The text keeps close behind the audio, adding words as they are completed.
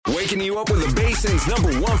Waking you up with the Basin's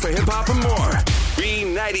 #1 for hip-hop and more.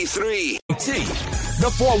 B93.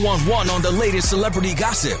 The 411 on the latest celebrity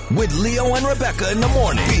gossip with Leo and Rebecca in the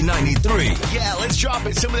morning. B93. Yeah, let's drop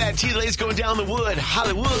it. Some of that tea lace going down the wood.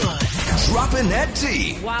 Hollywood. Dropping that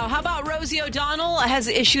tea. Wow, how about Rosie O'Donnell has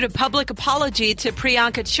issued a public apology to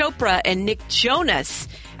Priyanka Chopra and Nick Jonas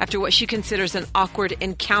after what she considers an awkward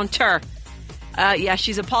encounter.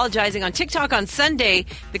 She's apologizing on TikTok on Sunday.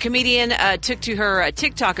 The comedian took to her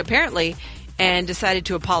TikTok, apparently, and decided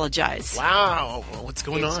to apologize. Wow. What's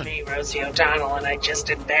going on? It's me, Rosie O'Donnell, and I just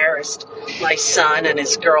embarrassed my son and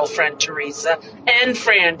his girlfriend, Teresa, and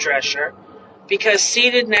Fran Drescher, because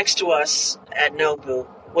seated next to us at Nobu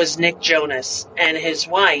was Nick Jonas and his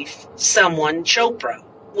wife, someone Chopra,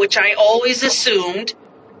 which I always assumed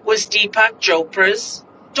was Deepak Chopra's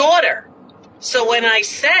daughter. So when I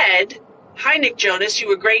said, "Hi, Nick Jonas, you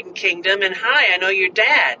were great in Kingdom," and "Hi, I know your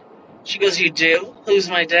dad," she goes, "You do? Who's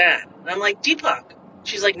my dad?" And I'm like, "Deepak."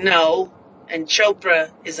 She's like, "No, and Chopra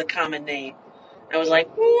is a common name." I was like,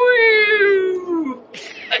 woo!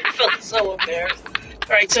 I felt so embarrassed.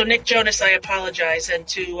 All right, so Nick Jonas, I apologize, and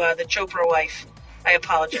to the Chopra wife, I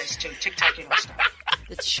apologize too. TikTok, you don't stop.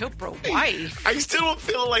 The Chopra wife? I still don't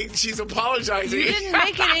feel like she's apologizing. You didn't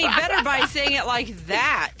make it any better by saying it like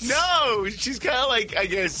that. No, she's kind of like, I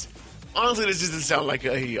guess, honestly, this doesn't sound like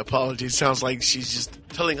a apology. It sounds like she's just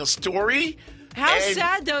telling a story. How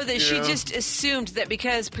sad, though, that she just assumed that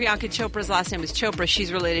because Priyanka Chopra's last name is Chopra,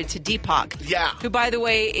 she's related to Deepak. Yeah. Who, by the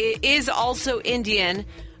way, is also Indian,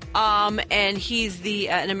 and he's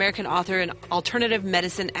an American author and alternative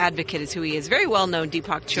medicine advocate is who he is. Very well-known,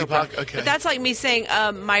 Deepak Chopra. Deepak, okay. But that's like me saying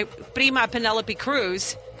my prima Penelope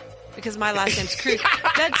Cruz, because my last name's Cruz.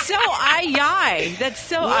 That's so ay-yi. That's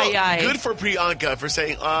so ay-yi. Good for Priyanka for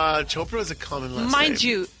saying Chopra is a common last name. Mind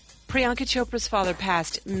you, Priyanka Chopra's father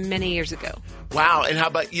passed many years ago. Wow, and how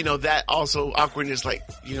about, that also awkwardness, like,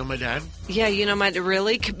 my dad? Yeah,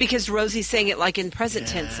 really? Because Rosie's saying it like in present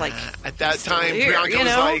tense. Like at that time, weird, Priyanka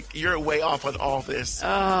was like, you're way off on all this.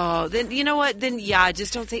 Oh, then you know what? Then,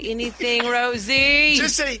 just don't say anything, Rosie.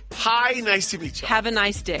 Just say, hi, nice to meet you. Have a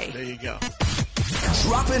nice day. There you go.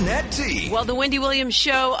 Dropping that tea. Well, the Wendy Williams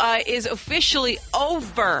show is officially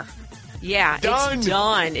over. Yeah, done. It's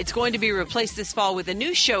done. It's going to be replaced this fall with a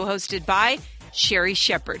new show hosted by Sherry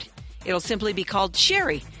Shepherd. It'll simply be called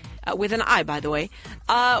Sherry, with an I, by the way.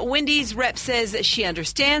 Wendy's rep says that she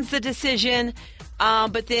understands the decision,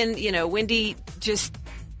 but then, Wendy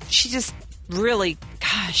she just really,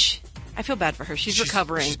 gosh, I feel bad for her. She's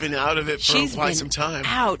recovering. She's been out of it for quite some time.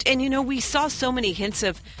 Out. And, we saw so many hints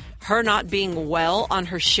of her not being well on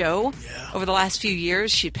her show over the last few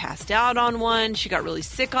years. She passed out on one. She got really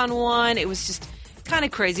sick on one. It was just kind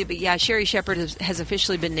of crazy. But Sherry Shepherd has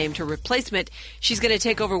officially been named her replacement. She's going to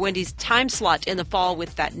take over Wendy's time slot in the fall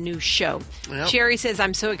with that new show. Yep. Sherry says,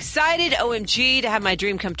 "I'm so excited, OMG, to have my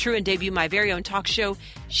dream come true and debut my very own talk show,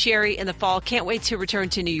 Sherry, in the fall. Can't wait to return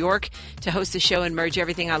to New York to host the show and merge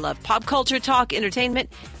everything I love. Pop culture, talk,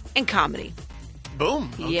 entertainment, and comedy."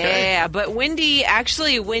 Boom. Okay. Yeah, but Wendy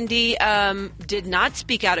did not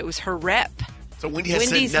speak out. It was her rep. So Wendy has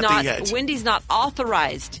said nothing yet. Wendy's not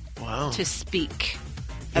authorized to speak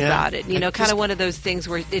about it. Kind of one of those things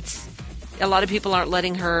where it's a lot of people aren't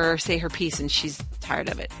letting her say her piece, and she's tired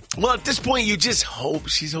of it. Well, at this point, you just hope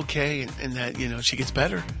she's okay and that, she gets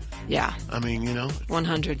better. Yeah. I mean,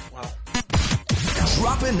 100. Wow.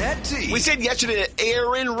 Dropping that tea. We said yesterday that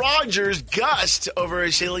Aaron Rodgers gushed over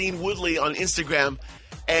Shailene Woodley on Instagram,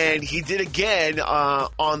 and he did again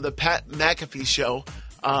on the Pat McAfee show.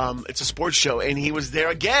 It's a sports show, and he was there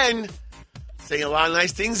again saying a lot of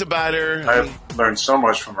nice things about her. I've learned so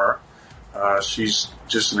much from her. She's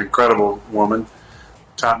just an incredible woman.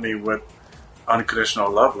 Taught me what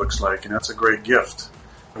unconditional love looks like, and that's a great gift.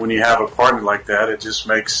 When you have a partner like that, it just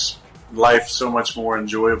makes life so much more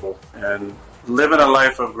enjoyable. And living a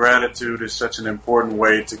life of gratitude is such an important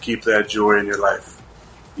way to keep that joy in your life.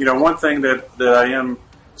 One thing that I am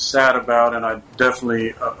sad about, and I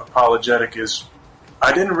definitely apologetic, is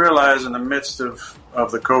I didn't realize in the midst of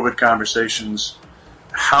the COVID conversations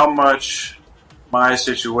how much my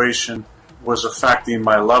situation was affecting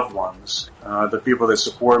my loved ones, the people that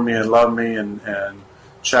support me and love me and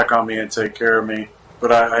check on me and take care of me.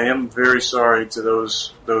 But I am very sorry to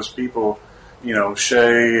those people,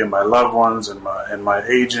 Shay and my loved ones and my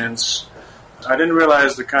agents. I didn't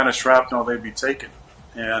realize the kind of shrapnel they'd be taking.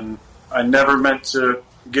 And I never meant to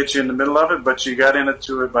get you in the middle of it, but you got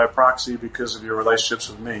into it by proxy because of your relationships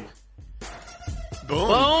with me. Boom.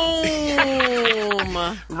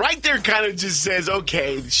 Right there kind of just says,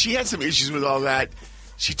 okay, she had some issues with all that.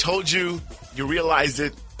 She told you, you realized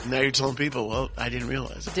it. Now you're telling people, well, I didn't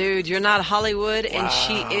realize it. Dude, you're not Hollywood, and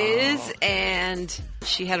she is, and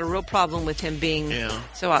she had a real problem with him being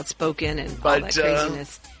so outspoken and all that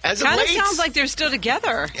craziness. As of kind of late, sounds like they're still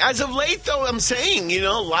together. As of late, though, I'm saying,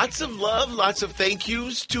 lots of love, lots of thank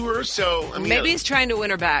yous to her. So I mean, maybe he's trying to win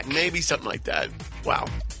her back. Maybe something like that. Wow.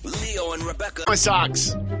 Leo and Rebecca. My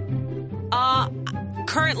socks.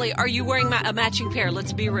 Currently, are you wearing a matching pair?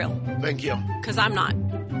 Let's be real. Thank you. Because I'm not.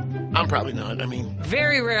 I'm probably not. I mean,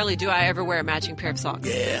 very rarely do I ever wear a matching pair of socks.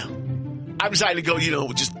 Yeah. I decided to go,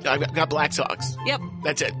 I've got black socks. Yep.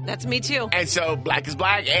 That's it. That's me too. And so black is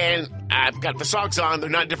black, and I've got the socks on. They're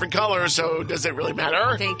not different colors, so does it really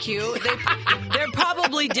matter? Thank you. They're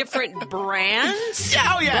probably different brands.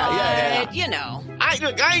 Yeah, yeah. But, you know. I ain't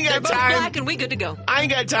got time. They're both black, and we good to go. I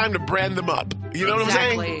ain't got time to brand them up. You know what I'm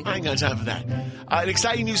saying? I ain't got time for that. An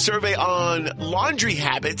exciting new survey on laundry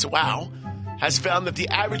habits, has found that the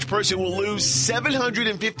average person will lose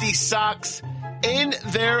 750 socks in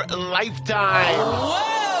their lifetime.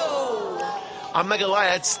 Whoa! I'm not gonna lie,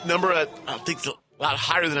 that's number I think it's a lot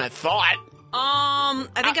higher than I thought. I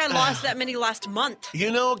think I lost that many last month.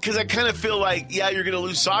 Because I kind of feel like, you're gonna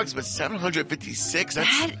lose socks, but 756,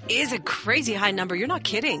 that is a crazy high number. You're not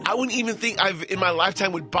kidding. I wouldn't even think in my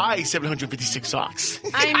lifetime would buy 756 socks.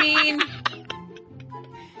 I mean,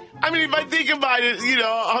 if I think about it,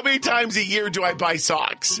 how many times a year do I buy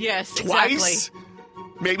socks? Yes, Twice? Exactly.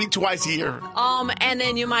 Maybe twice a year. And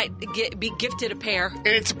then you might be gifted a pair. And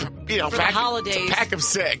it's, for the holidays. It's a pack of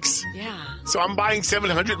 6. Yeah. So I'm buying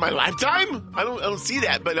 700 in my lifetime? I don't see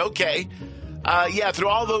that, but okay. Through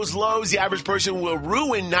all those lows, the average person will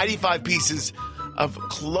ruin 95 pieces of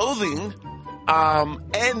clothing.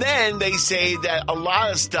 And then they say that a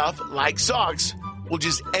lot of stuff, like socks, will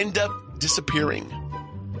just end up disappearing.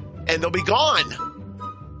 And they'll be gone.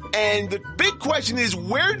 And the big question is,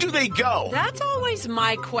 where do they go? That's always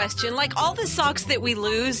my question. Like, all the socks that we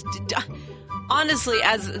lose, honestly,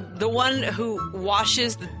 as the one who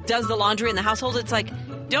does the laundry in the household, it's like,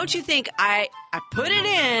 don't you think I put it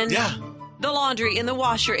in the laundry in the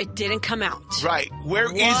washer, it didn't come out. Right.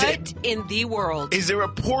 Where is it? What in the world? Is there a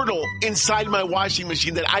portal inside my washing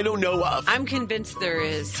machine that I don't know of? I'm convinced there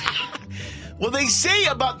is. Well, they say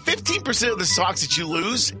about 15% of the socks that you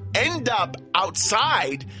lose end up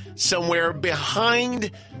outside somewhere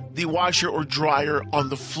behind the washer or dryer on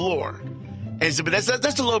the floor. And so, but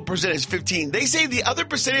that's a low percentage, 15. They say the other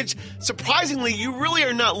percentage, surprisingly, you really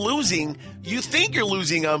are not losing. You think you're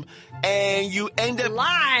losing them, and you end up...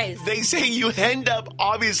 Lies! They say you end up,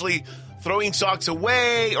 obviously, throwing socks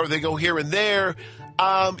away, or they go here and there.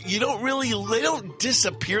 They don't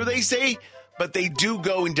disappear, they say, but they do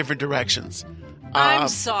go in different directions. I'm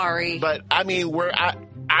sorry. But, I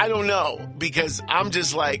don't know, because I'm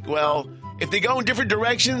just like, well, if they go in different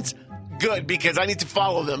directions, good, because I need to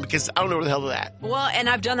follow them, because I don't know where the hell they're at. Well, and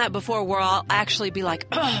I've done that before where I'll actually be like,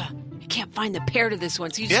 ugh, I can't find the pair to this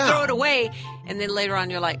one. So you just throw it away, and then later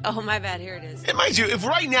on you're like, oh, my bad, here it is. And mind you, if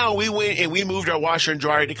right now we went and we moved our washer and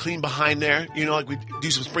dryer to clean behind there, like we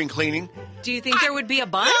do some spring cleaning. Do you think there would be a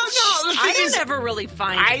bunch? No, I don't ever really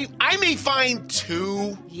find it. I may find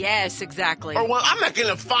 2. Yes, exactly. Or, well, I'm not going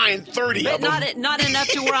to find 30 but of them. not enough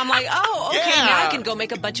to where I'm like, oh, okay, now I can go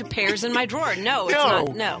make a bunch of pairs in my drawer. No, it's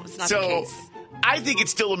not. No, it's not the case. I think it's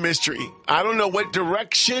still a mystery. I don't know what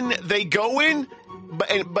direction they go in,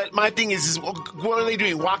 but my thing is what are they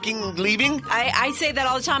doing? Walking, leaving? I say that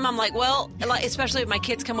all the time. I'm like, well, especially if my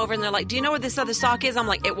kids come over and they're like, do you know where this other sock is? I'm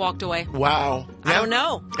like, it walked away. Wow. I don't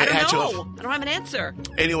know. I don't have have an answer.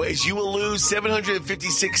 Anyways, you will lose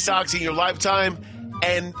 756 socks in your lifetime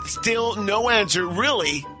and still no answer,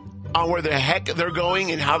 really, on where the heck they're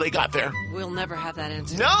going and how they got there. We'll never have that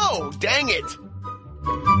answer. No! Dang it!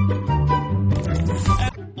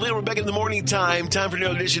 Little Rebecca in the morning time for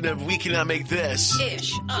another edition of We Cannot Make This.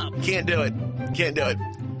 Ish up. Can't do it.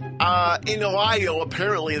 In Ohio,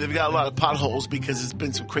 apparently, they've got a lot of potholes because it's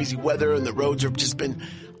been some crazy weather and the roads have just been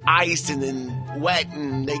iced and then wet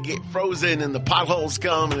and they get frozen and the potholes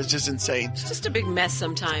come and it's just insane. It's just a big mess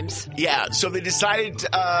sometimes. Yeah, so they decided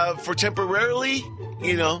for temporarily,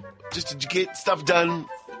 just to get stuff done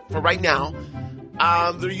for right now,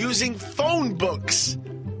 they're using phone books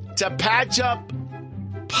to patch up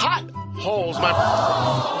potholes.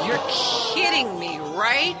 You're kidding me,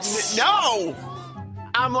 right? No!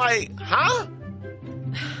 I'm like, huh?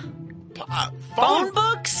 Phone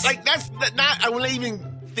books? Like, that's not, I wouldn't even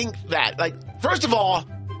think that. Like, first of all...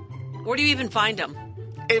 Where do you even find them?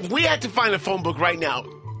 If we had to find a phone book right now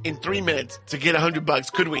in 3 minutes to get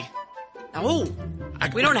 $100, could we? Oh,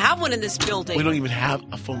 we don't have one in this building. We don't even have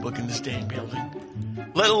a phone book in this dang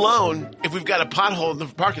building. Let alone if we've got a pothole in the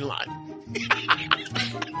parking lot.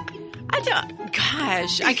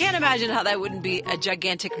 Gosh, I can't imagine how that wouldn't be a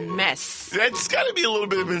gigantic mess. That's got to be a little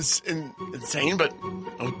bit of insane, but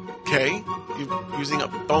okay. You're using a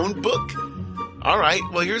phone book? All right.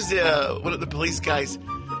 Well, here's one of the police guys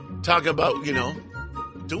talking about,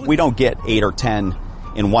 doing. We don't get 8 or 10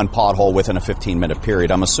 in one pothole within a 15-minute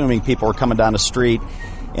period. I'm assuming people are coming down the street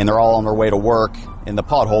and they're all on their way to work, and the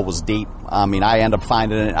pothole was deep. I mean, I end up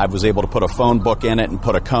finding it. I was able to put a phone book in it and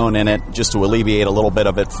put a cone in it just to alleviate a little bit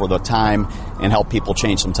of it for the time and help people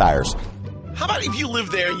change some tires. How about if you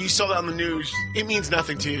live there and you saw that on the news, it means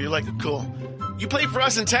nothing to you. You're like, cool. You played for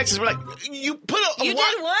us in Texas. We're like, you put a You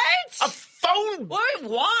did what? A phone book.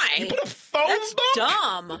 Why? You put a phone That's book?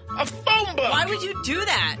 dumb. A phone book. Why would you do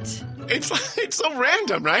that? It's so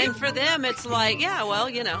random, right? And for them, it's like, yeah, well,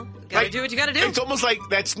 gotta do what you gotta do. It's almost like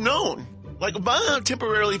that's known. Like,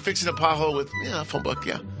 temporarily fixing a pothole with a phone book,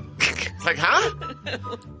 yeah. It's like, huh?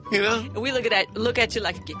 We look at you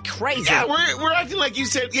like you're crazy. Yeah, we're acting like you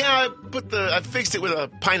said, yeah, I fixed it with a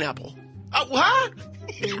pineapple. What?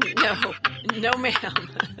 No, ma'am.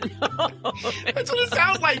 No. That's what it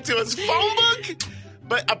sounds like to us. Phone book?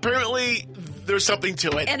 But apparently there's something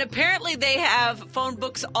to it. And apparently they have phone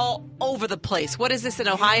books all over the place. What is this, in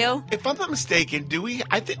Ohio? If I'm not mistaken,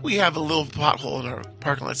 I think we have a little pothole in our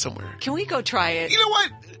parking lot somewhere. Can we go try it? You know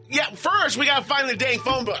what? Yeah, first we got to find the dang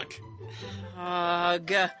phone book. All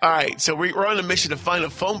right, so we're on a mission to find a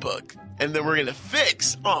phone book, and then we're going to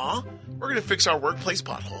fix our workplace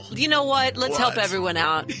pothole. You know what? Let's help everyone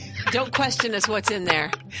out. Don't question us what's in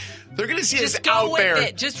there. They're going to see us Just go out with there.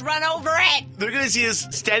 it. Just run over it. They're going to see us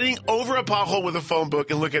standing over a pothole with a phone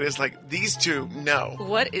book and look at us like, these two, no.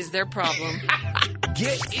 What is their problem?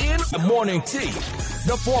 Get in the morning tea.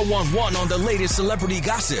 The 411 on the latest celebrity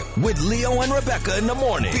gossip with Leo and Rebecca in the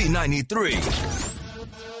morning. B93.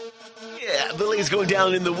 Yeah, the latest going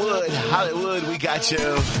down in the wood. Hollywood, we got you.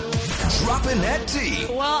 Dropping that tea.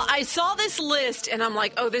 Well, I saw this list, and I'm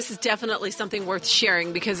like, oh, this is definitely something worth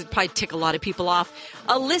sharing because it'd probably tick a lot of people off.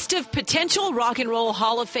 A list of potential Rock and Roll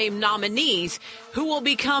Hall of Fame nominees who will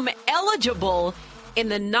become eligible in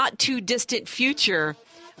the not-too-distant future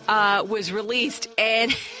was released,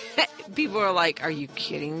 and people are like, are you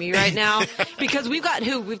kidding me right now? Because we've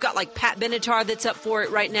got like Pat Benatar that's up for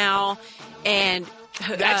it right now, and...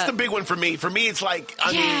 That's the big one for me. For me, it's like,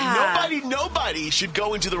 I mean, nobody should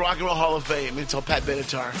go into the Rock and Roll Hall of Fame until Pat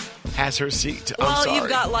Benatar has her seat. I'm sorry. You've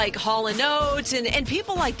got like Hall & Oates and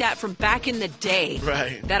people like that from back in the day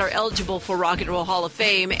that are eligible for Rock and Roll Hall of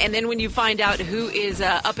Fame. And then when you find out who is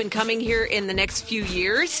up and coming here in the next few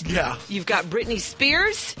years, you've got Britney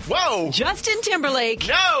Spears, Justin Timberlake,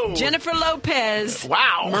 Jennifer Lopez,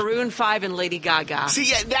 Maroon 5, and Lady Gaga.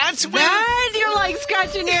 See, that's when you're like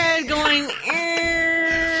scratching your head going,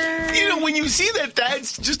 when you see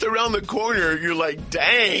that's just around the corner, you're like,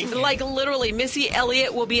 dang. Like literally, Missy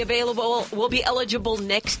Elliott will be eligible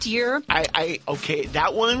next year. Okay,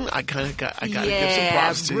 that one I gotta give some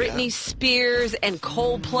props to. Britney Spears and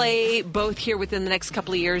Coldplay both here within the next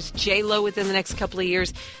couple of years. J-Lo within the next couple of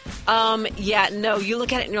years. You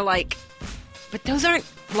look at it and you're like, but those aren't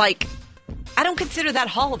like. I don't consider that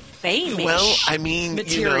Hall of Fame-ish. Well, I mean,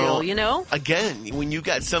 material, Again, when you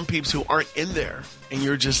got some peeps who aren't in there, and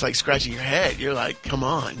you're just like scratching your head, you're like, come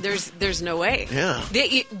on. There's no way. Yeah.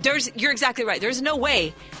 You're exactly right. There's no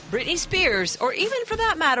way Britney Spears, or even for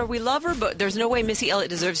that matter, we love her, but there's no way Missy Elliott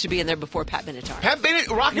deserves to be in there before Pat Benatar. Pat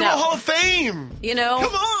Benatar, Rock and Roll Hall of Fame. Come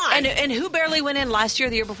on. And who barely went in last year,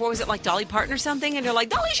 the year before? Was it like Dolly Parton or something? And you're like,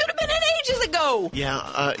 Dolly should have been in ages ago. Yeah,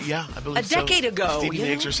 I believe a decade ago. Stevie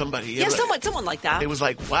Nicks or somebody. Yeah, someone like that. It was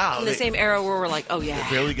like, wow. In the same era where we're like, oh yeah.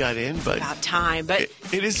 They barely got in, but. About time. But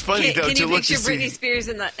it is funny, though, to look to see. Can you picture Britney Spears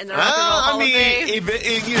in the Rock and Roll Hall of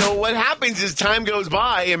Fame? What happens is time goes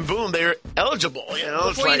by and boom, they're eligible.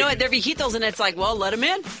 Before you know it, they're viejitos, and it's like, well, let them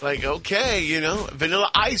in. Like, okay, Vanilla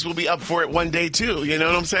Ice will be up for it one day too. You know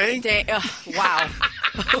what I'm saying? Wow.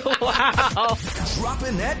 Wow.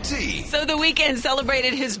 Dropping that tea. So The Weeknd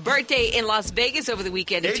celebrated his birthday in Las Vegas over the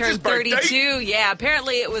weekend. He turned 32. Yeah,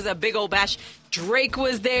 apparently it was a big old bash. Drake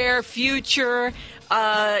was there, Future,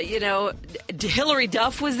 Hillary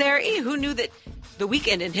Duff was there. Who knew that The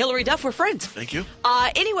Weeknd and Hillary Duff were friends? Thank you.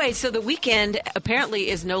 Anyway, so The Weeknd apparently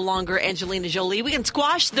is no longer Angelina Jolie. We can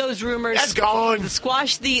squash those rumors. That's gone.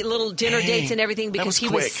 Squash the little dinner dates and everything because he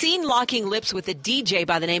was seen locking lips with a DJ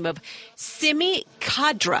by the name of Simi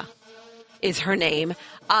Khadra is her name.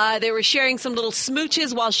 They were sharing some little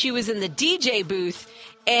smooches while she was in the DJ booth.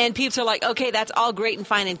 And peeps are like, okay, that's all great and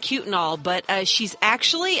fine and cute and all, but she's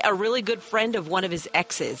actually a really good friend of one of his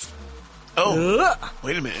exes. Oh, Ugh.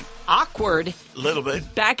 wait a minute. Awkward. A little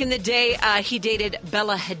bit. Back in the day, he dated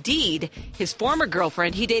Bella Hadid, his former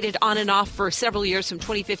girlfriend. He dated on and off for several years from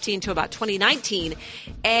 2015 to about 2019.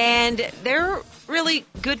 And they're really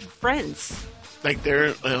good friends. Like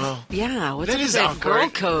they're, Yeah, what's that up with is that awkward. girl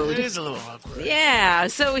code? It is a little awkward. Yeah,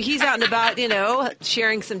 so he's out and about,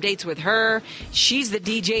 sharing some dates with her. She's the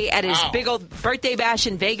DJ at his big old birthday bash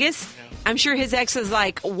in Vegas. I'm sure his ex is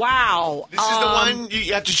like, wow. This is the one,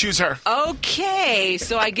 you have to choose her. Okay,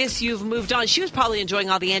 so I guess you've moved on. She was probably enjoying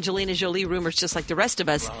all the Angelina Jolie rumors just like the rest of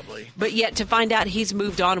us. Probably. But yet to find out he's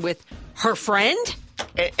moved on with her friend?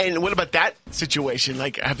 And what about that situation?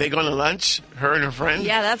 Like, have they gone to lunch, her and her friend?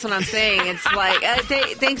 Yeah, that's what I'm saying. It's like,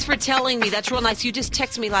 thanks for telling me. That's real nice. You just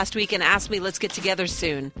texted me last week and asked me, let's get together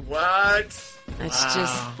soon. What? That's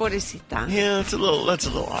just, pobrecita. Yeah, that's a little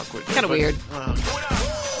awkward. Kind of weird.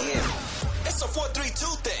 It's a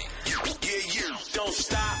 4-3-2 thing. Yeah, don't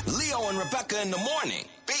stop. Leo and Rebecca in the morning.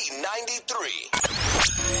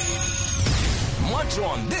 B93. Much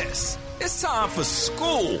on this. It's time for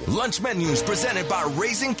school. Lunch menus presented by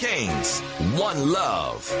Raising Cane's. One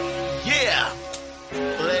Love. Yeah.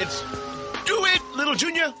 Let's do it, little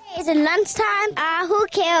Junior. Is it lunchtime? Who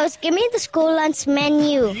cares? Give me the school lunch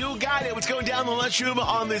menu. You got it. What's going down in the lunchroom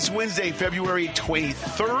on this Wednesday, February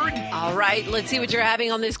 23rd? All right, let's see what you're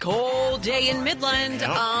having on this cold day in Midland.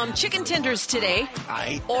 Yep. Chicken tenders today.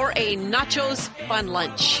 Aye. Or a nachos fun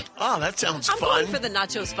lunch. Oh, that sounds I'm fun. going for the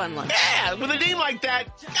nachos fun lunch. Yeah, with a name like that,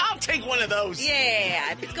 I'll take one of those.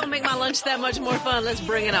 Yeah, if it's going to make my lunch that much more fun, let's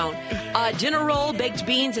bring it on. Dinner roll, baked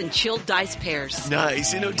beans, and chilled diced pears.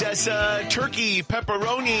 Nice. In Odessa, turkey,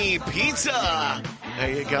 pepperoni, pizza. There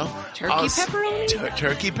you go. Turkey pepperoni?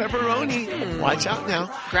 Turkey pepperoni. Watch out now.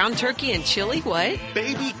 Ground turkey and chili, what?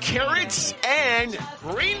 Baby carrots and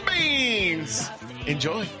green beans.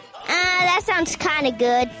 Enjoy. That sounds kind of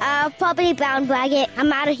good. Probably brown bag.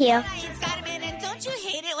 I'm out of here. It's Carmen, and don't you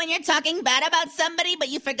hate it when you're talking bad about somebody, but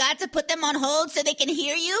you forgot to put them on hold so they can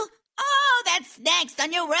hear you? Oh, that's next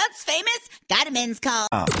on your world's famous Carmen's Call.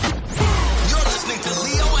 You're listening to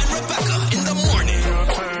Leo and Rebecca in the morning.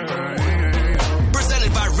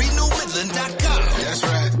 Presented by RenewMidland.com. That's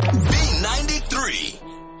right. B93.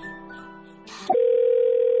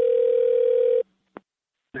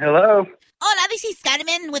 Hello, Hola, this is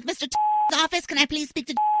Carmen with Mr. office. Can I please speak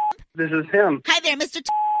to this is him. Hi there, Mr.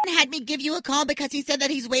 had me give you a call because he said that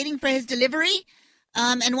he's waiting for his delivery,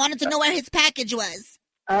 and wanted to know where his package was.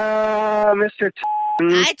 Mr.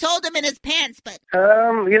 I told him in his pants, but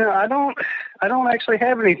I don't actually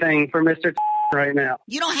have anything for Mr. right now.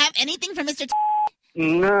 you don't have anything for Mr.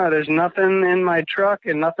 No, there's nothing in my truck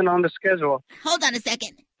and nothing on the schedule. Hold on a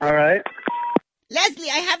second. All right. Leslie,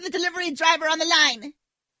 I have the delivery driver on the line.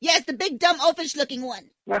 Yes, the big dumb oafish looking one.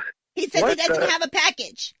 He says What he doesn't the- have a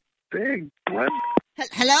package. Big, what?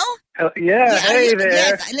 Hello? Yeah, hey there.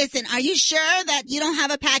 Yes, listen, are you sure that you don't have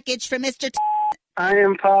a package for Mr. I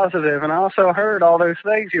am positive, and I also heard all those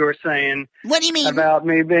things you were saying What do you mean? about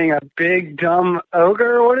me being a big, dumb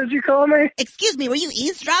ogre. What did you call me? Excuse me, were you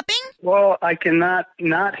eavesdropping? Well, I cannot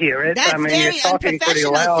not hear it. That's I mean, very you're talking pretty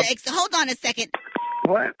unprofessional, loud. sir. Hold on a second.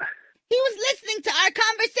 What? He was listening to our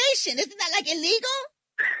conversation. Isn't that, like, illegal?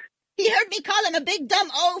 He heard me call him a big dumb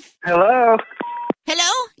oaf. Hello?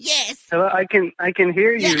 Hello? Yes. Hello, I can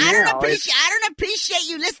hear you Yeah, I now. don't appreciate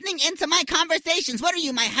you listening into my conversations. What are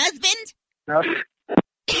you, my husband? No.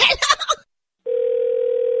 Hello?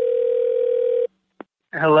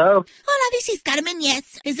 Hello? Hola, this is Carmen,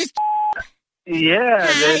 yes. Is this... Yeah,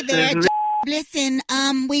 Hi this there. is Listen,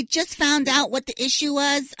 we just found out what the issue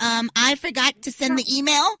was. I forgot to send the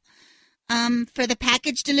email, for the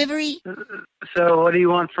package delivery. So what do you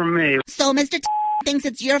want from me? So Mr. thinks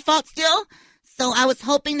it's your fault still. So I was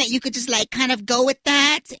hoping that you could just, like, kind of go with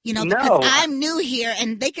that, because No. I'm new here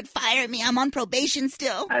and they could fire me. I'm on probation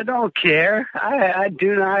still. I don't care. I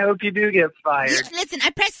do not. I hope you do get fired. Listen, I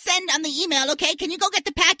pressed send on the email, okay? Can you go get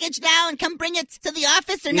the package now and come bring it to the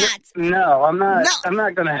office or not? No, I'm not. No. I'm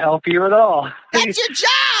not going to help you at all. That's your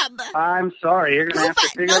job! I'm sorry. You're going to have to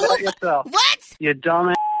figure it out yourself. What? You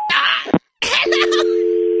dumb. Hello?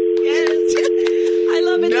 Yes. I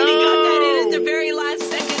love it that he got that in at No. the very last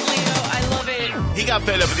second, Leo. I love it. He got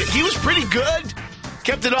fed up with it. He was pretty good.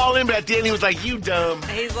 Kept it all in, but at the end he was like, you dumb.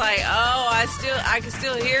 He's like, oh, I can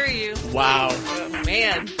still hear you. Wow. Oh,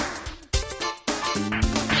 man.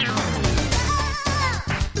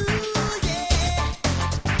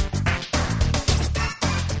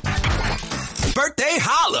 Birthday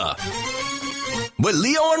Holla with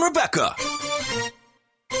Leo and Rebecca.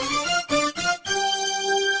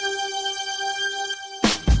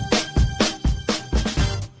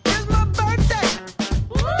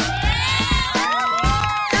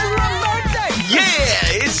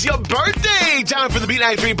 time for the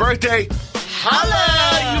B93 birthday.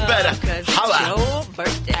 Holla! You better holla your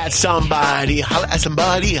birthday. at somebody. Holla at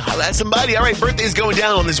somebody. Holla at somebody. All right, birthday's going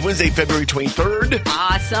down on this Wednesday, February 23rd.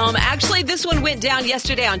 Awesome. Actually, this one went down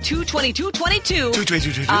yesterday on 2/22/22.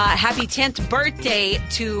 2/22/22. Happy 10th birthday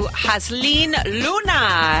to Haslin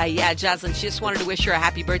Luna. Yeah, Jaslyn, she just wanted to wish her a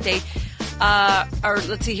happy birthday. Or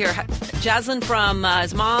let's see here. Jaslyn from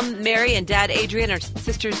his mom, Mary, and dad, Adrian, her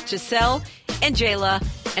sisters, Giselle and Jayla,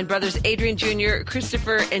 and brothers Adrian Jr.,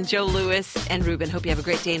 Christopher, and Joe Lewis, and Ruben. Hope you have a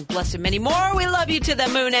great day and blessed with many more. We love you to the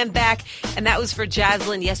moon and back. And that was for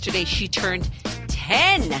Jaslyn. Yesterday, she turned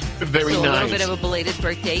 10. Very so nice. A little bit of a belated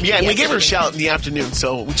birthday. Yeah, and we gave her a shout in the afternoon,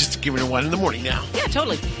 so we're just giving her one in the morning now. Yeah,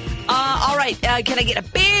 totally. All right, can I get a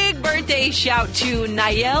big birthday shout to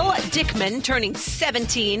Niall Dickman, turning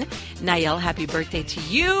 17. Niall, happy birthday to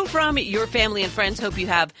you from your family and friends. Hope you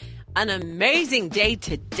have an amazing day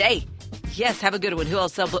today. Yes, have a good one. Who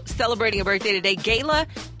else celebrating a birthday today? Gayla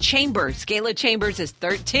Chambers. Gayla Chambers is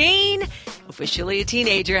 13, officially a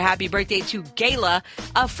teenager. Happy birthday to Gayla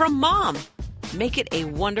from Mom. Make it a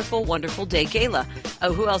wonderful, wonderful day, Gayla.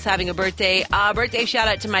 Oh, who else having a birthday? Birthday shout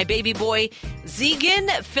out to my baby boy, Zegan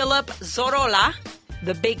Philip Zorola,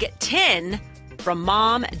 the Big 10 from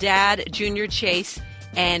Mom, Dad, Junior Chase,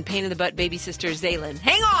 and Pain in the Butt baby sister, Zaylin.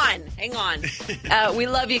 Hang on. We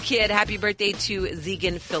love you, kid. Happy birthday to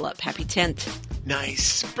Zegan Philip. Happy 10th.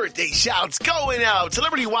 Nice. Birthday shouts going out.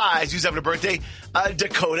 Celebrity-wise, who's having a birthday?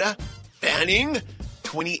 Dakota Fanning,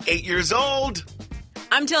 28 years old.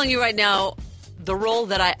 I'm telling you right now, the role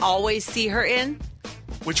that I always see her in.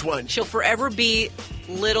 Which one? She'll forever be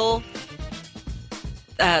little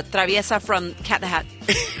Traviesa from Cat in the Hat.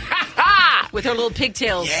 With her little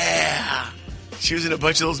pigtails. Yeah. She was in a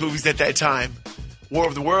bunch of those movies at that time. War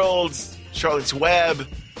of the Worlds, Charlotte's Web,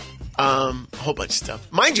 a whole bunch of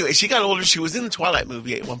stuff. Mind you, as she got older, she was in the Twilight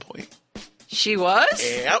movie at one point. She was?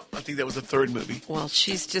 Yep. I think that was the third movie. Well,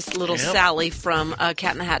 she's just little Sally from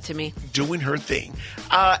Cat in the Hat to me. Doing her thing.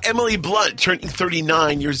 Emily Blunt turning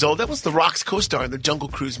 39 years old. That was The Rock's co-star in the Jungle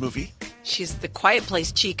Cruise movie. She's the Quiet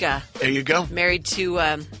Place chica. There you go. Married to,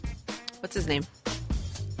 what's his name?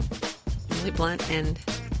 Emily Blunt and...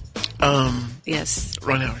 yes.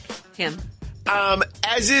 Ron Howard. Him.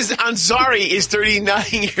 Aziz Ansari is 39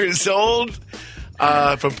 years old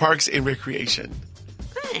from Parks and Recreation.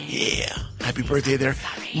 Yeah. Happy birthday there.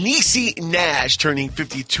 Niecy Nash turning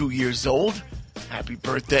 52 years old. Happy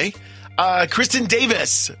birthday. Kristen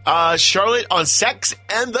Davis, Charlotte on Sex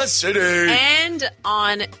and the City. And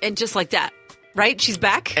Just Like That, right? She's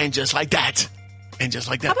back? And Just Like That. And Just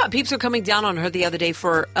Like That. How about peeps were coming down on her the other day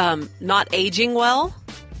for not aging well?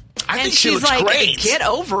 I think she looks like, great. Get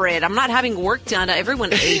over it. I'm not having work done.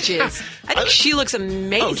 Everyone ages. I think she looks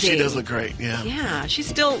amazing. Oh, she does look great, yeah. Yeah, she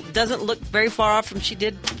still doesn't look very far off from she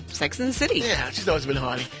did Sex and the City. Yeah, she's always been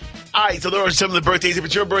hottie. All right, so there are some of the birthdays. If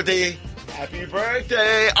it's your birthday, happy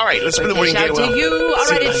birthday. All right, let's spin the morning Shout day. to you. All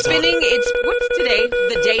right, it's spinning. It's, what's today?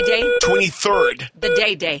 The day. 23rd.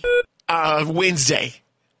 The day. Wednesday.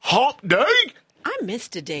 Hump day? I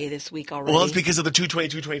missed a day this week already. Well, it's because of the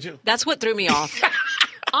 2/22/22. That's what threw me off.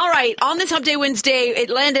 All right, on this Hump Day Wednesday, it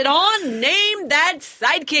landed on Name That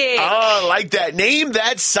Sidekick. Oh, I like that. Name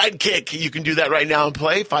That Sidekick. You can do that right now and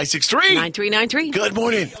play 563-9393. Good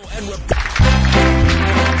morning.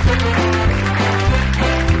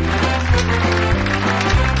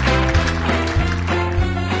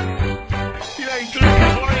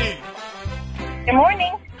 Good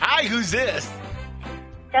morning. Hi, who's this?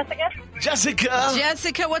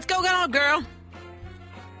 Jessica, what's going on, girl?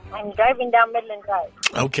 I'm driving down Midland Drive.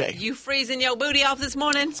 Okay. You freezing your booty off this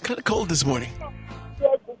morning? It's kind of cold this morning.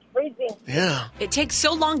 Yes, it's freezing. Yeah. It takes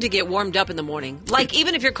so long to get warmed up in the morning. Like,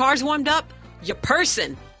 even if your car's warmed up, your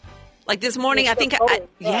person. Like this morning, I think,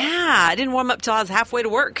 I didn't warm up till I was halfway to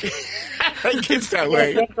work. I guess that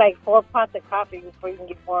way. Drink like 4 pots of coffee before you can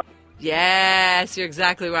get warm. Yes, you're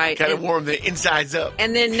exactly right. Kind of warm the insides up.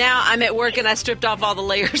 And then now I'm at work and I stripped off all the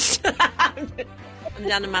layers. I'm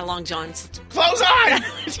down to my long johns. Clothes on!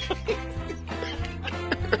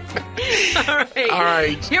 All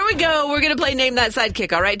right. Here we go. We're going to play Name That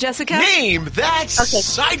Sidekick. All right, Jessica? Name That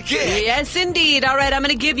Sidekick. Yes, indeed. All right, I'm going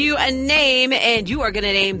to give you a name, and you are going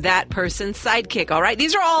to name that person's sidekick. All right?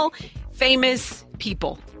 These are all famous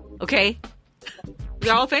people, okay?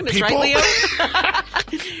 They're all famous, people? right,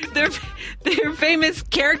 Leo? They're famous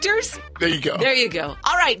characters. There you go. There you go.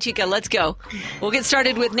 All right, Chica, let's go. We'll get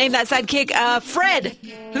started with Name That Sidekick. Fred.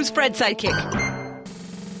 Who's Fred's sidekick?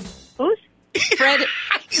 Who's? Fred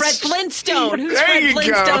Flintstone. Who's There Fred you go.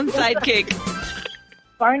 Flintstone's sidekick?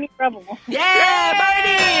 Barney Rubble. Yeah,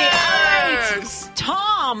 Barney. Yes.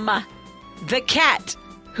 Tom, the cat.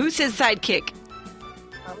 Who's his sidekick?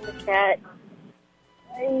 Tom the cat.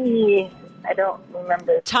 I don't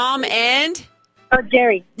remember. Tom and? Oh,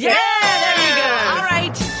 Jerry. Yeah, there you go. All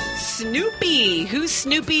right. Snoopy. Who's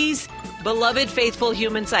Snoopy's beloved, faithful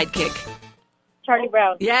human sidekick? Charlie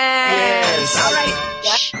Brown. Yes. All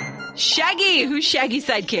right. Shaggy. Who's Shaggy's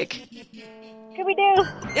sidekick? Scooby-Doo.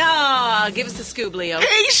 Ah, give us the Scoob, Leo.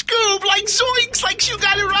 Hey, Scoob, like zoinks, like you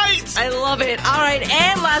got it right. I love it. All right,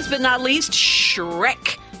 and last but not least,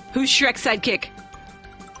 Shrek. Who's Shrek's sidekick?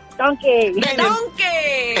 Donkey. The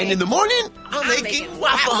donkey. And in the morning, I'm making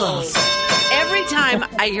waffles. Every time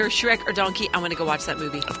I hear Shrek or Donkey, I'm going to go watch that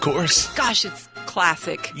movie. Of course. Gosh, it's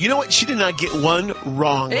classic. You know what? She did not get one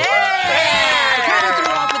wrong. Yeah! I kind of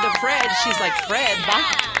threw off with the Fred. She's like, Fred?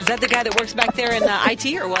 Is that the guy that works back there in IT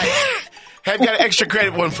or what? Hey, I've got an extra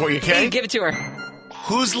credit one for you, okay? Hey, give it to her.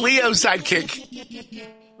 Who's Leo's sidekick?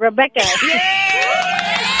 Rebecca.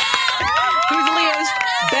 Who's Leo's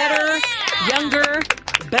better, younger,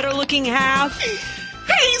 better looking half?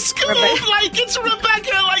 Hey, Scoob, like it's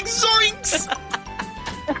Rebecca, like zoinks.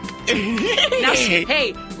 Now,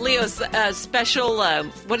 hey, Leo's special,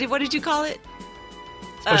 what did you call it?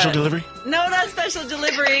 Special delivery? No, not special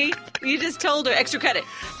delivery. You just told her. Extra credit.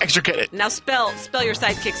 Extra credit. Now spell your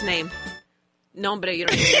sidekick's name. Nombre, you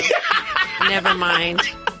don't need to. Never mind.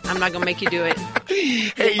 I'm not going to make you do it.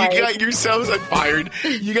 Hey, you got yourself fired.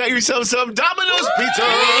 You got yourself some Domino's pizza.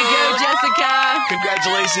 There you go, Jessica.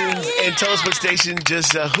 Congratulations. And tell us what station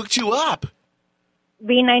just hooked you up.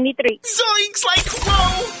 B93. Zoinks, like,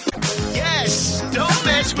 whoa. Yes. Don't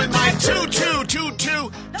mess with my 222.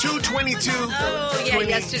 Oh, yeah,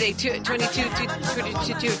 yesterday.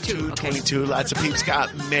 222. Okay. 22. Lots of peeps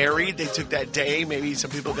got married. They took that day. Maybe some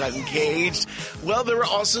people got engaged. Well, there were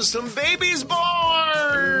also some babies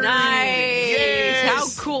born. Nice. Yes. How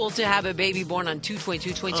cool to have a baby born on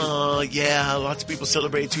 222. Oh, yeah. Lots of people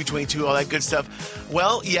celebrate 222, all that good stuff.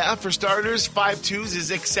 Well, yeah, for starters, 5-2s is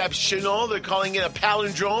exceptional. They're calling it a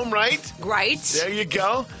palindrome, right? Right. There you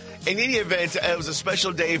go. In any event, it was a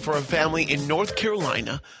special day for a family in North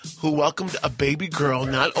Carolina who welcomed a baby girl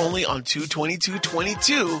not only on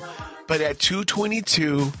 2/22/22, but at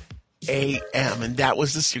 2:22 a.m. And that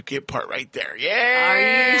was the secret part right there. Yeah. Are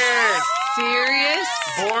you serious?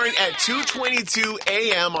 Born at 2:22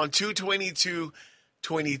 a.m. on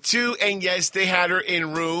 2/22/22. And yes, they had her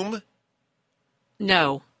in room...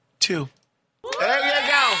 No. 2. There you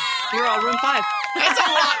go. You're all room 5. That's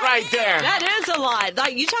a lot right there. That is a lot.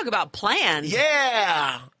 Like, you talk about plans.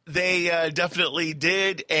 Yeah, they definitely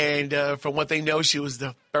did. And from what they know, she was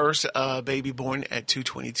the first baby born at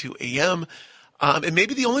 2:22 a.m. And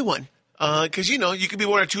maybe the only one. Because, you could be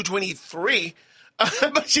born at 2:23.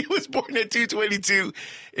 But she was born at 2:22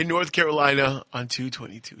 in North Carolina on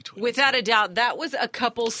 2/22/22. Without a doubt, that was a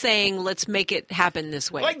couple saying, let's make it happen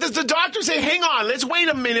this way. Like, does the doctor say, hang on, let's wait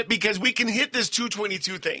a minute because we can hit this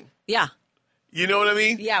 2:22 thing? Yeah. You know what I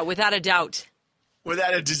mean? Yeah, without a doubt.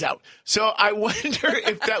 Without a doubt. So I wonder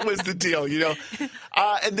if that was the deal,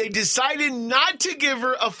 And they decided not to give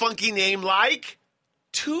her a funky name like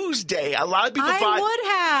Tuesday. A lot of people thought... I would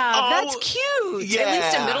have. That's cute. Yeah. At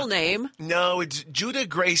least a middle name. No, it's Judah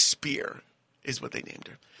Grace Spear is what they named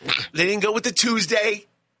her. They didn't go with the Tuesday.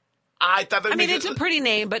 I thought they it's a pretty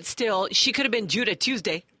name, but still, she could have been Judah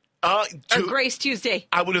Tuesday. Or Grace Tuesday.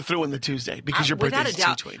 I would have threw in the Tuesday because your birthday is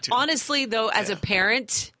 2/22. Honestly, though, as a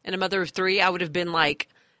parent and a mother of 3, I would have been like,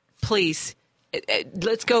 please,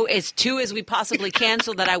 let's go as 2 as we possibly can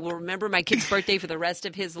so that I will remember my kid's birthday for the rest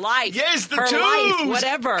of his life. Yes, the her 2s. life,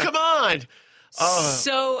 whatever. Come on.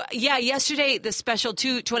 So, yeah, yesterday, the special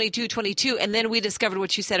 2/22/22, and then we discovered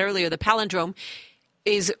what you said earlier, the palindrome,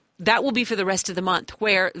 is that will be for the rest of the month,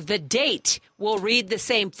 where the date will read the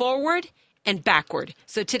same forward and backward.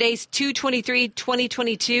 So today's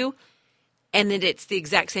 2/23/2022, and then it's the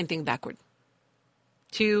exact same thing backward.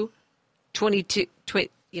 2/22,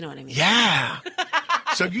 you know what I mean? Yeah.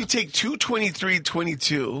 So if you take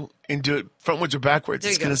 2/23/22 and do it frontwards or backwards,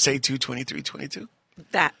 it's going to say 2/23/22.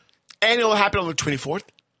 That. And it'll happen on the 24th,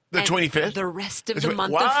 the 25th. The rest of the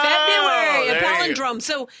month of February, a palindrome.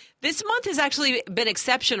 So this month has actually been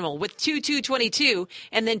exceptional with 2/2/22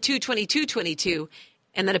 and then 2/22/22.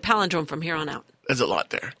 And then a palindrome from here on out. There's a lot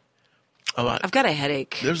there. A lot. I've got a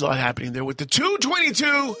headache. There's a lot happening there with the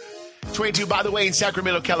 2/22/22. By the way, in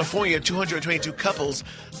Sacramento, California, 222 couples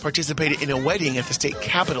participated in a wedding at the state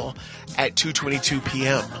capitol at 2:22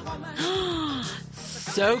 p.m.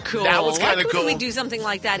 So cool. That was kind of cool. Why couldn't we do something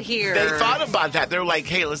like that here? They thought about that. They're like,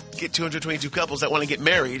 hey, let's get 222 couples that want to get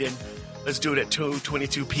married, and let's do it at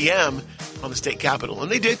 2:22 p.m. on the state capitol.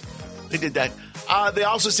 And they did. They did that. They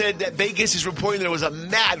also said that Vegas is reporting there was a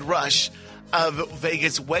mad rush of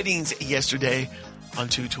Vegas weddings yesterday. on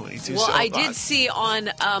 222. Well, So, I did see on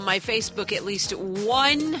my Facebook at least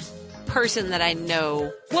one person that I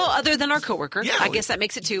know, well, other than our coworker, I guess that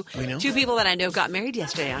makes it two. We know. Two people that I know got married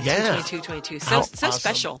yesterday on 222. So awesome.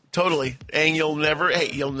 special. Totally. And you'll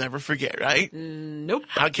never forget, right? Nope.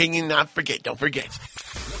 How can you not forget? Don't forget.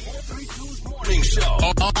 Morning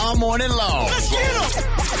show. All morning long. Let's get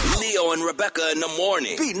 'em. Leo and Rebecca in the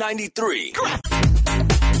morning. B93.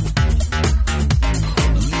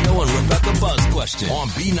 Leo and Rebecca buzz question on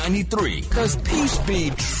B93. Because Peace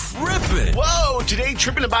be tripping. Whoa, today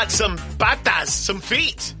tripping about some patas, some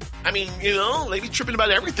feet. I mean, lady tripping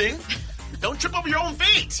about everything. Don't trip over your own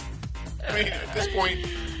feet. I mean, at this point.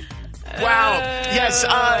 Wow. Yes,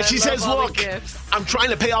 she says, look, I'm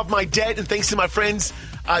trying to pay off my debt, and thanks to my friends,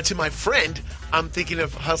 to my friend, I'm thinking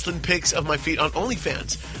of hustling pics of my feet on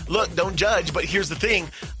OnlyFans. Look, don't judge, but here's the thing.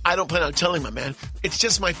 I don't plan on telling my man. It's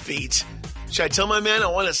just my feet. Should I tell my man I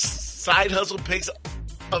want to side hustle pics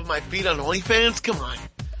of my feet on OnlyFans? Come on.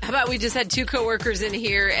 How about we just had two coworkers in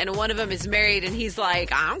here, and one of them is married, and he's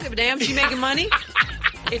like, I don't give a damn. She making money?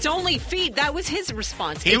 It's only feet. That was his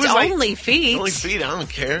response. It's only feet. Only feet. I don't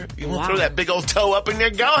care. You want to throw that big old toe up in there?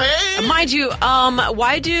 Go ahead. Mind you,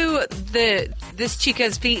 why do this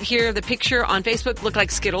chica's feet here, the picture on Facebook, look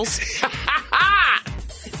like Skittles?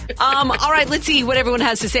 All right, let's see what everyone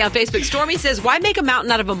has to say on Facebook. Stormy says, why make a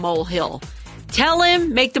mountain out of a molehill? Tell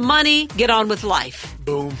him, make the money, get on with life.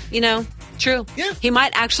 Boom. True. Yeah. He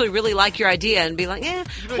might actually really like your idea and be like,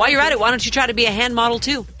 while you're at it, why don't you try to be a hand model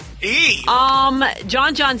too?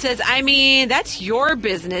 John says, I mean, that's your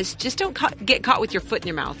business. Just don't get caught with your foot in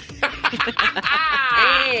your mouth.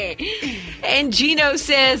 And Gino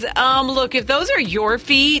says, look, if those are your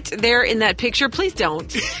feet there in that picture, please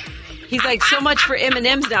don't. He's like, so much for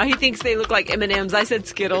M&Ms now. He thinks they look like M&Ms. I said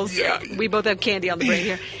Skittles. Yeah. We both have candy on the brain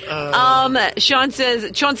here. Sean says,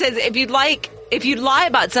 if you'd lie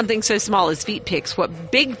about something so small as feet pics,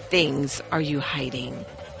 what big things are you hiding?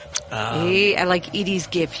 Hey, I like Edie's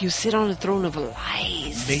gift. You sit on a throne of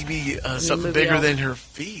lies. Maybe something bigger than her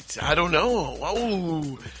feet. I don't know.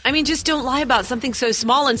 Oh. I mean, just don't lie about something so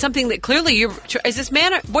small and something that clearly is this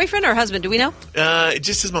man, boyfriend or husband? Do we know? It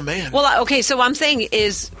just is my man. Well, okay. So what I'm saying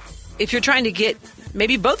is, if you're trying to get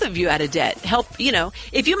maybe both of you out of debt, help.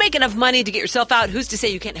 If you make enough money to get yourself out, who's to say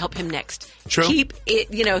you can't help him next? True. Keep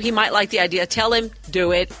it. He might like the idea. Tell him,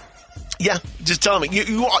 do it. Yeah, just tell him.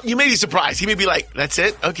 You may be surprised. He may be like, "That's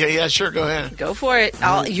it? Okay, yeah, sure, go ahead. Go for it.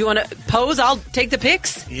 You want to pose? I'll take the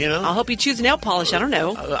pics. I'll help you choose nail polish. I don't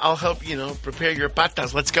know. I'll help. Prepare your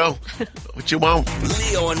patas. Let's go. What you want?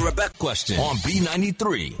 Leo and Rebecca question on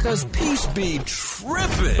B93. Because Peace be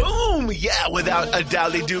tripping. Boom. Yeah, without a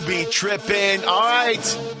doubt, they do be tripping. All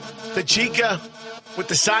right, the chica with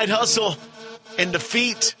the side hustle. And the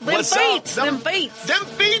feet. What's up? Them feet. Them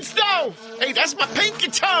feet, though. Hey, that's my pinky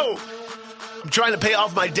toe. I'm trying to pay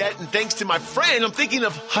off my debt, and thanks to my friend, I'm thinking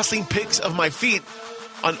of hustling pics of my feet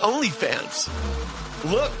on OnlyFans.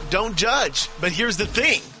 Look, don't judge. But here's the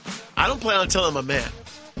thing. I don't plan on telling my man.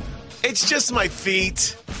 It's just my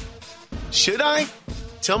feet. Should I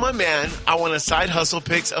tell my man I want to side hustle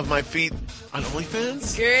pics of my feet on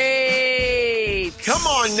OnlyFans? Great. Come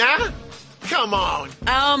on now. Come on.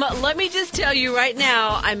 Let me just tell you right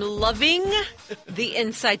now, I'm loving the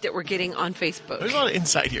insight that we're getting on Facebook. There's a lot of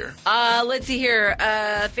insight here. Let's see here.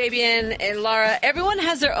 Fabian and Laura, everyone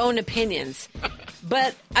has their own opinions.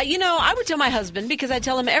 But, I would tell my husband because I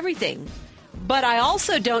tell him everything. But I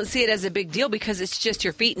also don't see it as a big deal because it's just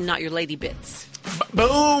your feet and not your lady bits.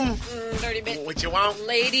 Boom. Dirty bit. What you want?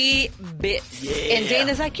 Lady bits. Yeah. And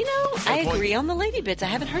Dana's like, I agree on the lady bits. I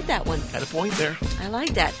haven't heard that one. Had a point there. I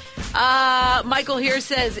like that. Michael here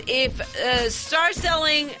says, if Star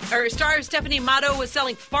Stephanie Mato was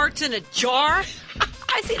selling farts in a jar,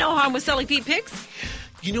 I see no harm with selling feet pics.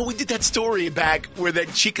 We did that story back where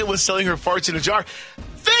that chica was selling her farts in a jar.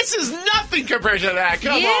 This is nothing compared to that.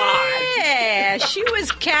 Come on. Yeah, she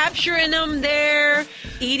was capturing them there,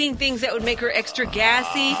 eating things that would make her extra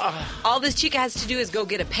gassy. All this chica has to do is go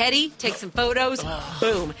get a petty, take some photos,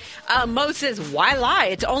 boom. Mo says, why lie?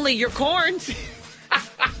 It's only your corns.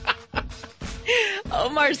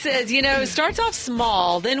 Omar says, starts off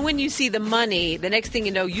small. Then when you see the money, the next thing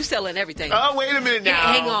you know, you selling everything. Oh, wait a minute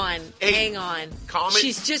now. Hang on. Calm it.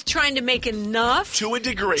 She's just trying to make enough to a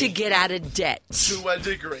degree to get out of debt. To a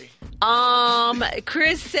degree.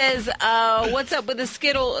 Chris says, what's up with the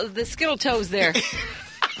Skittle toes there?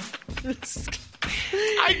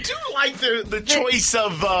 I do like the choice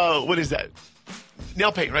of what is that?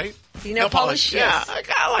 Nail paint, right? Nail polish? Yeah, Yes.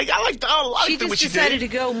 I like She just decided to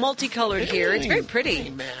go multicolored here. It's very pretty.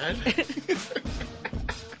 Man.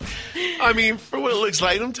 I mean, for what it looks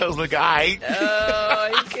like, them toes look all right.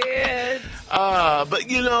 Oh, I can't. But,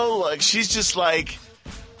 look, she's just like,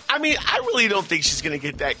 I mean, I really don't think she's going to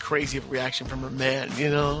get that crazy of a reaction from her man,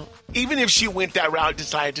 Even if she went that route,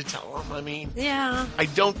 decided to tell him, I mean. Yeah. I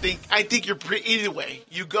think you're either way.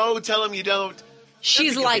 You go, tell him you don't.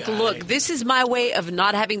 She's like, look, this is my way of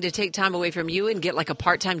not having to take time away from you and get like a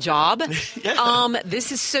part-time job.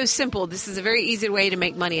 This is so simple. This is a very easy way to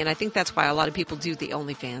make money, and I think that's why a lot of people do the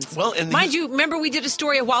OnlyFans. Well, and mind you, remember we did a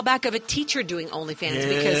story a while back of a teacher doing OnlyFans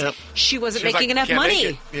because she wasn't making enough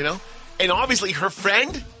money. And obviously her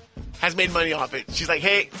friend has made money off it. She's like,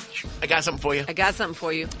 hey, I got something for you. I got something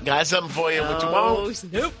for you. What you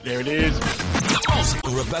want? Nope. There it is.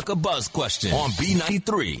 Rebecca Buzz question on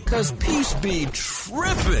B93. Because peace be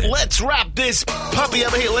tripping. Let's wrap this puppy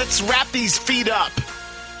up here. Let's wrap these feet up.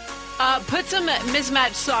 Put some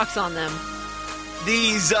mismatched socks on them.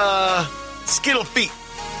 These Skittle feet.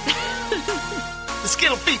 The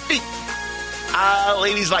Skittle feet.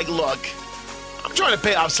 Ladies, like, look, I'm trying to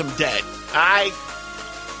pay off some debt.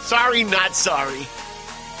 Sorry, not sorry.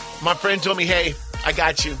 My friend told me, hey, I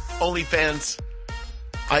got you. OnlyFans.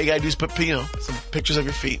 All you gotta do is put, some pictures of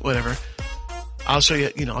your feet, whatever. I'll show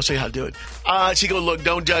you, I'll show you how to do it. She goes, look,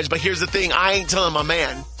 don't judge, but here's the thing. I ain't telling my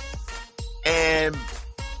man. And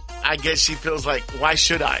I guess she feels like, why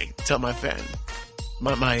should I tell my fan?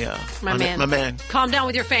 My man. Calm down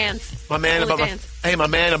with your fans. My man about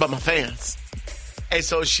my fans. And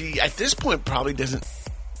so she, at this point, probably doesn't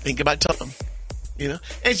think about telling them,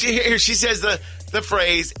 And she says the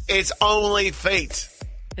phrase, it's only fate.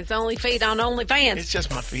 It's only fate on OnlyFans. It's just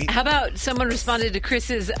my feet. How about someone responded to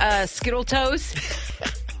Chris's Skittle toes?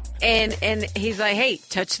 and he's like, hey,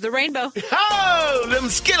 touch the rainbow. Oh, them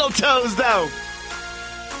Skittle toes, though.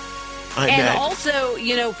 Also,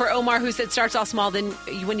 for Omar, who said starts off small, then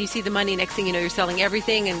when you see the money, next thing you know, you're selling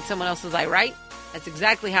everything, and someone else is like, right? That's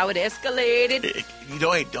exactly how it escalated.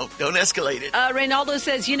 Don't escalate it. Reynaldo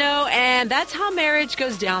says, and that's how marriage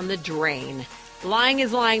goes down the drain. Lying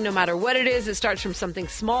is lying no matter what it is. It starts from something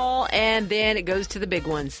small, and then it goes to the big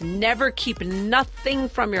ones. Never keep nothing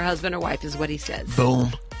from your husband or wife is what he says.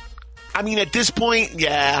 Boom. I mean, at this point,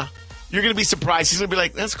 yeah, you're going to be surprised. He's going to be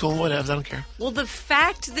like, that's cool, whatever, I don't care. Well, the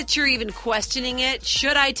fact that you're even questioning it,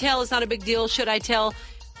 should I tell? It's not a big deal. Should I tell?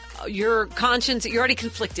 Your conscience, you're already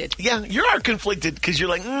conflicted. Yeah, you are conflicted because you're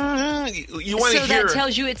like, you want to hear. So that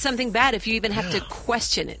tells you it's something bad if you even have to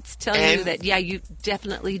question it. It's telling you that, you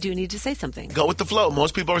definitely do need to say something. Go with the flow.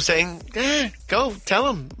 Most people are saying, go, tell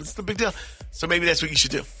them. It's the big deal. So maybe that's what you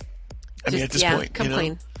should do. I mean, at this point. Come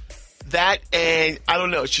clean. That, and I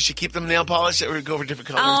don't know, should she keep them nail polish or go for different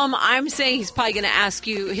colors? I'm saying he's probably going to ask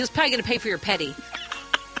you, he's probably going to pay for your petty.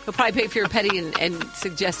 He'll probably pay for your petty and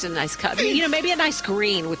suggest a nice cut. Maybe a nice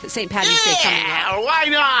green with the St. Patty's Day coming up. Why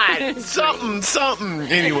not? something.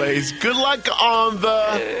 Anyways, good luck on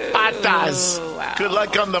the patas. Wow. Good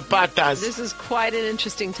luck on the patas. This is quite an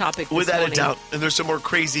interesting topic this Without morning. a doubt. And there's some more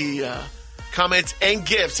crazy comments and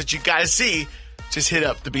gifts that you got to see. Just hit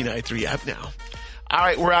up the B93 app now. All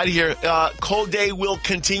right, we're out of here. Cold day will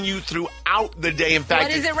continue throughout the day. In fact,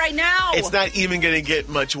 what is it right now? It's not even going to get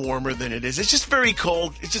much warmer than it is. It's just very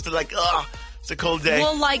cold. It's just like, it's a cold day.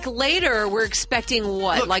 Well, like later, we're expecting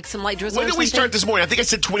what? Look, like some light drizzle When or did we start this morning? I think I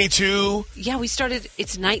said 22. Yeah, we started.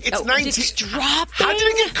 It's 19. It's 19. It's dropping. How did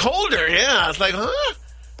it get colder? Yeah, it's like, huh?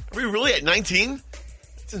 Are we really at 19?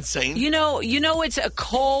 It's insane. It's a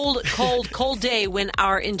cold day when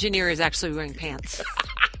our engineer is actually wearing pants.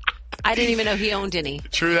 I didn't even know he owned any.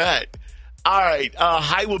 True that. All right.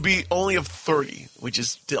 High will be only of 30, which is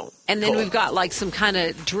still And then cold. we've got like some kind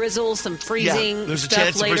of drizzle, some freezing. Yeah, there's a stuff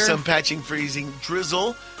chance later. for some patching, freezing,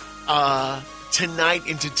 drizzle tonight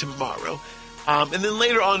into tomorrow. And then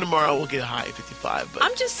later on tomorrow, we'll get a high of 55. But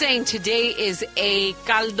I'm just saying today is a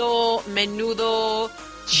caldo, menudo,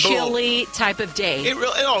 chili type of day.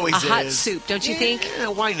 It always is. A hot soup, don't you think? Yeah,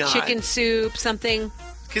 why not? Chicken soup, something.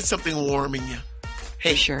 Get something warm in you.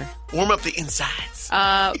 Hey, sure. Warm up the insides.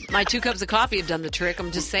 My 2 cups of coffee have done the trick.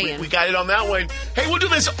 I'm just saying. We got it on that one. Hey, we'll do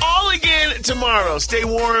this all again tomorrow. Stay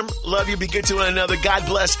warm. Love you. Be good to one another. God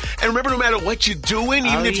bless. And remember, no matter what you're doing,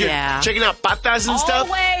 even if you're checking out patas and stuff.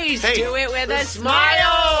 Always do it with a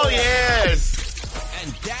smile. Yes.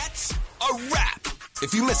 And that's a wrap.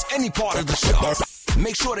 If you miss any part of the show,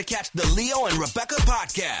 make sure to catch the Leo and Rebecca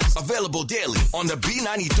podcast. Available daily on the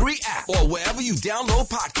B93 app or wherever you download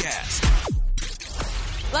podcasts.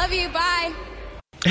 Love you. Bye.